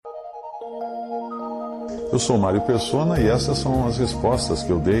Eu sou Mário Persona e essas são as respostas que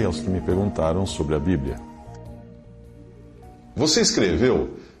eu dei aos que me perguntaram sobre a Bíblia. Você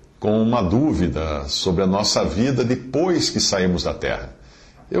escreveu com uma dúvida sobre a nossa vida depois que sairmos da Terra.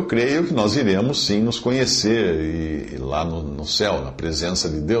 Eu creio que nós iremos sim nos conhecer lá no céu, na presença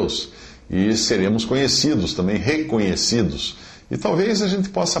de Deus, e seremos conhecidos também, reconhecidos. E talvez a gente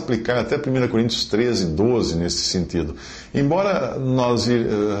possa aplicar até 1 Coríntios 13, 12 nesse sentido. Embora nós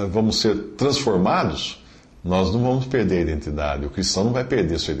vamos ser transformados, nós não vamos perder a identidade. O cristão não vai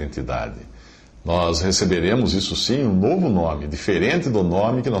perder sua identidade. Nós receberemos, isso sim, um novo nome, diferente do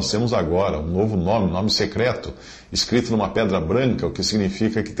nome que nós temos agora, um novo nome, um nome secreto, escrito numa pedra branca, o que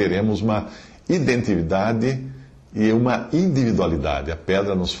significa que teremos uma identidade e uma individualidade. A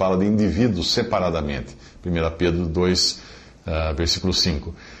pedra nos fala de indivíduos separadamente. 1 Pedro 2, versículo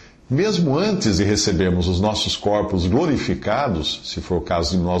 5. Mesmo antes de recebermos os nossos corpos glorificados, se for o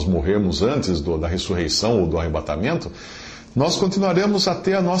caso de nós morrermos antes da ressurreição ou do arrebatamento, nós continuaremos a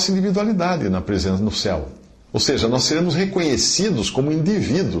ter a nossa individualidade na presença no céu. Ou seja, nós seremos reconhecidos como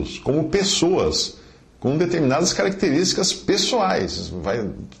indivíduos, como pessoas, com determinadas características pessoais.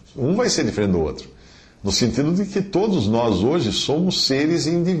 Um vai ser diferente do outro. No sentido de que todos nós hoje somos seres e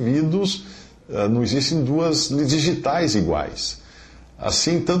indivíduos, não existem duas digitais iguais.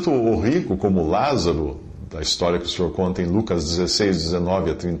 Assim, tanto o rico como Lázaro, da história que o Senhor conta em Lucas 16,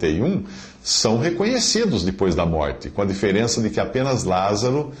 19 a 31, são reconhecidos depois da morte, com a diferença de que apenas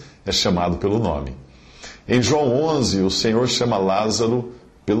Lázaro é chamado pelo nome. Em João 11, o Senhor chama Lázaro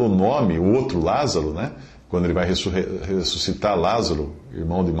pelo nome, o outro Lázaro, né? Quando ele vai ressuscitar Lázaro,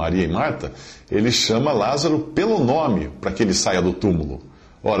 irmão de Maria e Marta, ele chama Lázaro pelo nome, para que ele saia do túmulo.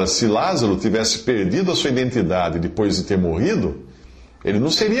 Ora, se Lázaro tivesse perdido a sua identidade depois de ter morrido, ele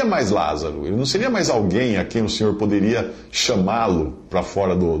não seria mais Lázaro, ele não seria mais alguém a quem o Senhor poderia chamá-lo para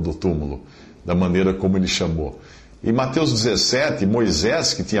fora do túmulo, da maneira como ele chamou. Em Mateus 17,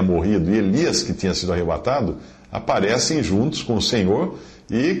 Moisés, que tinha morrido, e Elias, que tinha sido arrebatado, aparecem juntos com o Senhor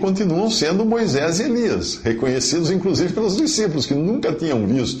e continuam sendo Moisés e Elias, reconhecidos inclusive pelos discípulos, que nunca tinham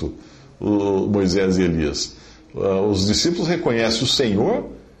visto Moisés e Elias. Os discípulos reconhecem o Senhor,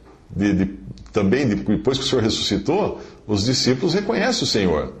 também depois que o Senhor ressuscitou, os discípulos reconhecem o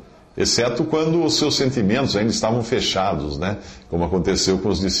Senhor, exceto quando os seus sentimentos ainda estavam fechados, né? Como aconteceu com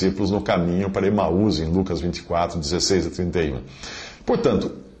os discípulos no caminho para Emaús, em Lucas 24, 16 a 31.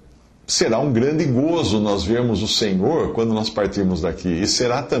 Portanto, será um grande gozo nós vermos o Senhor quando nós partirmos daqui, e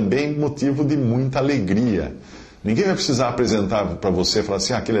será também motivo de muita alegria. Ninguém vai precisar apresentar para você e falar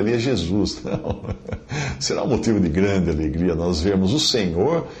assim, aquele ali é Jesus. Não. Será um motivo de grande alegria nós vermos o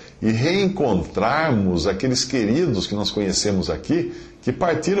Senhor e reencontrarmos aqueles queridos que nós conhecemos aqui, que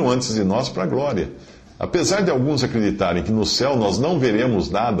partiram antes de nós para a glória. Apesar de alguns acreditarem que no céu nós não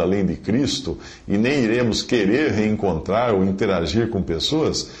veremos nada além de Cristo e nem iremos querer reencontrar ou interagir com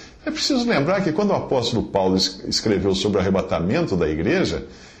pessoas, é preciso lembrar que quando o apóstolo Paulo escreveu sobre o arrebatamento da igreja,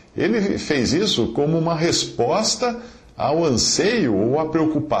 ele fez isso como uma resposta ao anseio ou à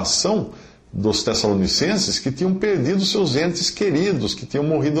preocupação dos tessalonicenses que tinham perdido seus entes queridos, que tinham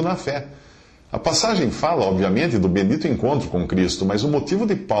morrido na fé. A passagem fala, obviamente, do bendito encontro com Cristo, mas o motivo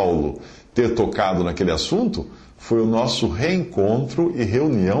de Paulo ter tocado naquele assunto foi o nosso reencontro e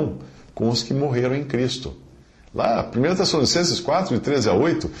reunião com os que morreram em Cristo. Lá, 1 Tessalonicenses 4, de 13 a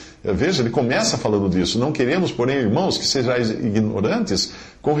 8, veja, ele começa falando disso. Não queremos, porém, irmãos, que sejais ignorantes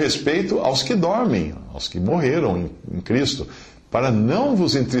com respeito aos que dormem, aos que morreram em Cristo, para não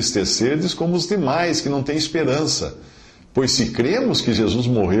vos entristecerdes como os demais, que não têm esperança. Pois se cremos que Jesus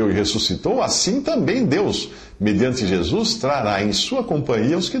morreu e ressuscitou, assim também Deus, mediante Jesus, trará em sua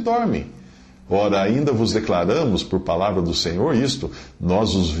companhia os que dormem. Ora, ainda vos declaramos, por palavra do Senhor, isto: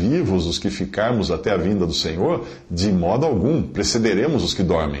 nós, os vivos, os que ficarmos até a vinda do Senhor, de modo algum precederemos os que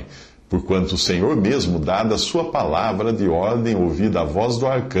dormem. Porquanto o Senhor mesmo, dada a sua palavra de ordem, ouvida a voz do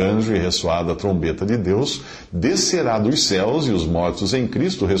arcanjo e ressoada a trombeta de Deus, descerá dos céus, e os mortos em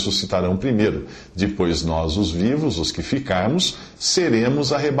Cristo ressuscitarão primeiro. Depois nós, os vivos, os que ficarmos,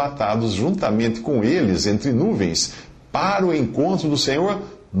 seremos arrebatados juntamente com eles entre nuvens, para o encontro do Senhor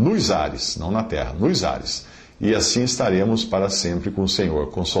nos ares, não na terra, nos ares. E assim estaremos para sempre com o Senhor.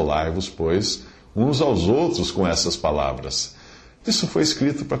 Consolai-vos, pois, uns aos outros com essas palavras. Isso foi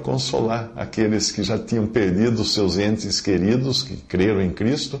escrito para consolar aqueles que já tinham perdido seus entes queridos, que creram em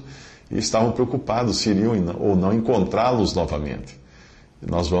Cristo, e estavam preocupados se iriam ou não encontrá-los novamente. E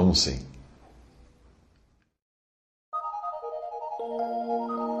nós vamos sim.